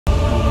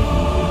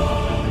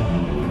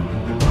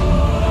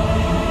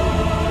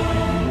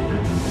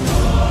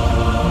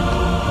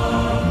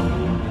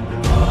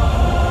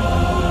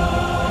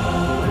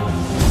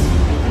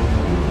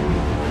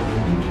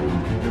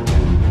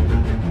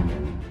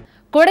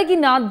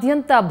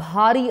ಕೊಡಗಿನಾದ್ಯಂತ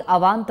ಭಾರೀ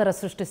ಅವಾಂತರ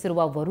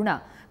ಸೃಷ್ಟಿಸಿರುವ ವರುಣ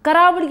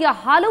ಕರಾವಳಿಯ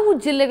ಹಲವು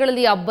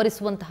ಜಿಲ್ಲೆಗಳಲ್ಲಿ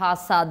ಅಬ್ಬರಿಸುವಂತಹ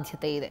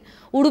ಸಾಧ್ಯತೆ ಇದೆ.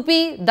 ಉಡುಪಿ,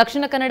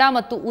 ದಕ್ಷಿಣ ಕನ್ನಡ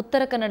ಮತ್ತು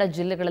ಉತ್ತರ ಕನ್ನಡ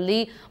ಜಿಲ್ಲೆಗಳಲ್ಲಿ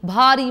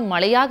ಭಾರೀ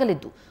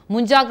ಮಳೆಯಾಗಲಿದ್ದು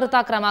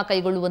ಮುಂಜಾಗ್ರತಾ ಕ್ರಮ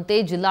ಕೈಗೊಳ್ಳುವಂತೆ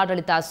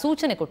ಜಿಲ್ಲಾಡಳಿತ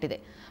ಸೂಚನೆ ಕೊಟ್ಟಿದೆ.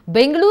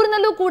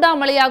 ಬೆಂಗಳೂರಿನಲ್ಲೂ ಕೂಡ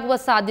ಮಳೆಯಾಗುವ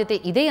ಸಾಧ್ಯತೆ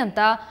ಇದೆ ಅಂತ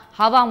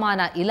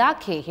ಹವಾಮಾನ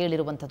ಇಲಾಖೆ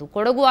ಹೇಳಿರುವಂಥದ್ದು.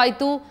 ಕೊಡಗು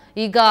ಆಯಿತು,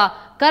 ಈಗ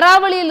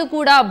ಕರಾವಳಿಯಲ್ಲೂ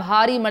ಕೂಡ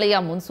ಭಾರೀ ಮಳೆಯ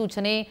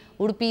ಮುನ್ಸೂಚನೆ.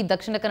 ಉಡುಪಿ,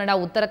 ದಕ್ಷಿಣ ಕನ್ನಡ,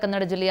 ಉತ್ತರ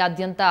ಕನ್ನಡ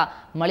ಜಿಲ್ಲೆಯಾದ್ಯಂತ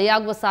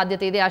ಮಳೆಯಾಗುವ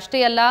ಸಾಧ್ಯತೆ ಇದೆ.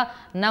 ಅಷ್ಟೇ ಅಲ್ಲ,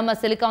 ನಮ್ಮ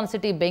ಸಿಲಿಕಾನ್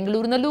ಸಿಟಿ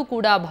ಬೆಂಗಳೂರಿನಲ್ಲೂ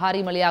ಕೂಡ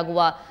ಭಾರೀ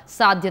ಮಳೆಯಾಗುವ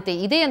ಸಾಧ್ಯತೆ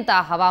ಇದೆ ಅಂತ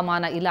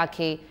ಹವಾಮಾನ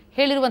ಇಲಾಖೆ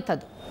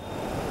ಹೇಳಿರುವಂಥದ್ದು.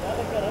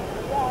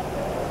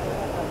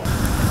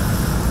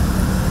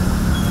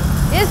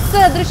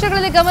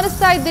 ದೃಶ್ಯಗಳಲ್ಲಿ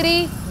ಗಮನಿಸ್ತಾ ಇದ್ದೀರಿ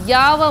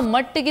ಯಾವ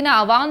ಮಟ್ಟಿಗಿನ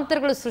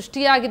ಅವಾಂತರಗಳು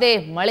ಸೃಷ್ಟಿಯಾಗಿದೆ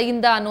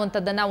ಮಳೆಯಿಂದ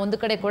ಅನ್ನುವಂಥದ್ದನ್ನ. ಒಂದು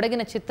ಕಡೆ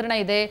ಕೊಡಗಿನ ಚಿತ್ರಣ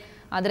ಇದೆ,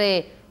 ಆದರೆ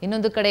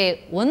ಇನ್ನೊಂದು ಕಡೆ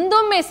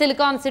ಒಂದೊಮ್ಮೆ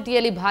ಸಿಲಿಕಾನ್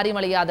ಸಿಟಿಯಲ್ಲಿ ಭಾರಿ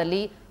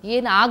ಮಳೆಯಾದಲ್ಲಿ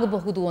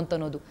ಏನಾಗಬಹುದು ಅಂತ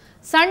ಅನ್ನೋದು.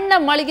 ಸಣ್ಣ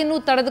ಮಳೆಯನ್ನು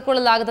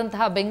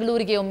ತಡೆದುಕೊಳ್ಳಲಾಗದಂತಹ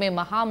ಬೆಂಗಳೂರಿಗೆ ಒಮ್ಮೆ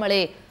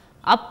ಮಹಾಮಳೆ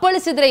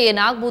ಅಪ್ಪಳಿಸಿದ್ರೆ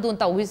ಏನಾಗಬಹುದು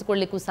ಅಂತ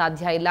ಊಹಿಸಿಕೊಳ್ಳಿಕ್ಕೂ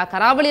ಸಾಧ್ಯ ಇಲ್ಲ.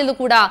 ಕರಾವಳಿಯಲ್ಲೂ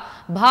ಕೂಡ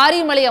ಭಾರೀ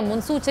ಮಳೆಯ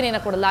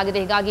ಮುನ್ಸೂಚನೆಯನ್ನು ಕೊಡಲಾಗಿದೆ.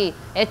 ಹೀಗಾಗಿ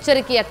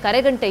ಎಚ್ಚರಿಕೆಯ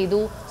ಕರೆಗಂಟೆ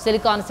ಇದು.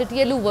 ಸಿಲಿಕಾನ್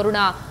ಸಿಟಿಯಲ್ಲೂ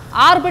ವರುಣ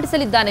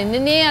ಆರ್ಭಟಿಸಲಿದ್ದಾನೆ.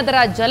 ನಿನ್ನೆ ಅದರ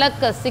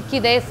ಝಲಕ್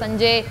ಸಿಕ್ಕಿದೆ,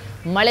 ಸಂಜೆ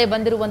ಮಳೆ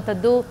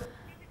ಬಂದಿರುವಂಥದ್ದು.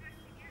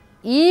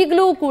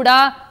 ಈಗಲೂ ಕೂಡ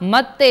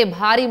ಮತ್ತೆ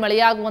ಭಾರೀ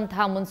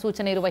ಮಳೆಯಾಗುವಂತಹ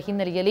ಮುನ್ಸೂಚನೆ ಇರುವ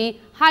ಹಿನ್ನೆಲೆಯಲ್ಲಿ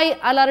ಹೈ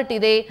ಅಲರ್ಟ್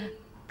ಇದೆ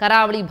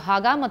ಕರಾವಳಿ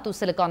ಭಾಗ ಮತ್ತು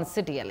ಸಿಲಿಕಾನ್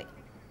ಸಿಟಿಯಲ್ಲಿ.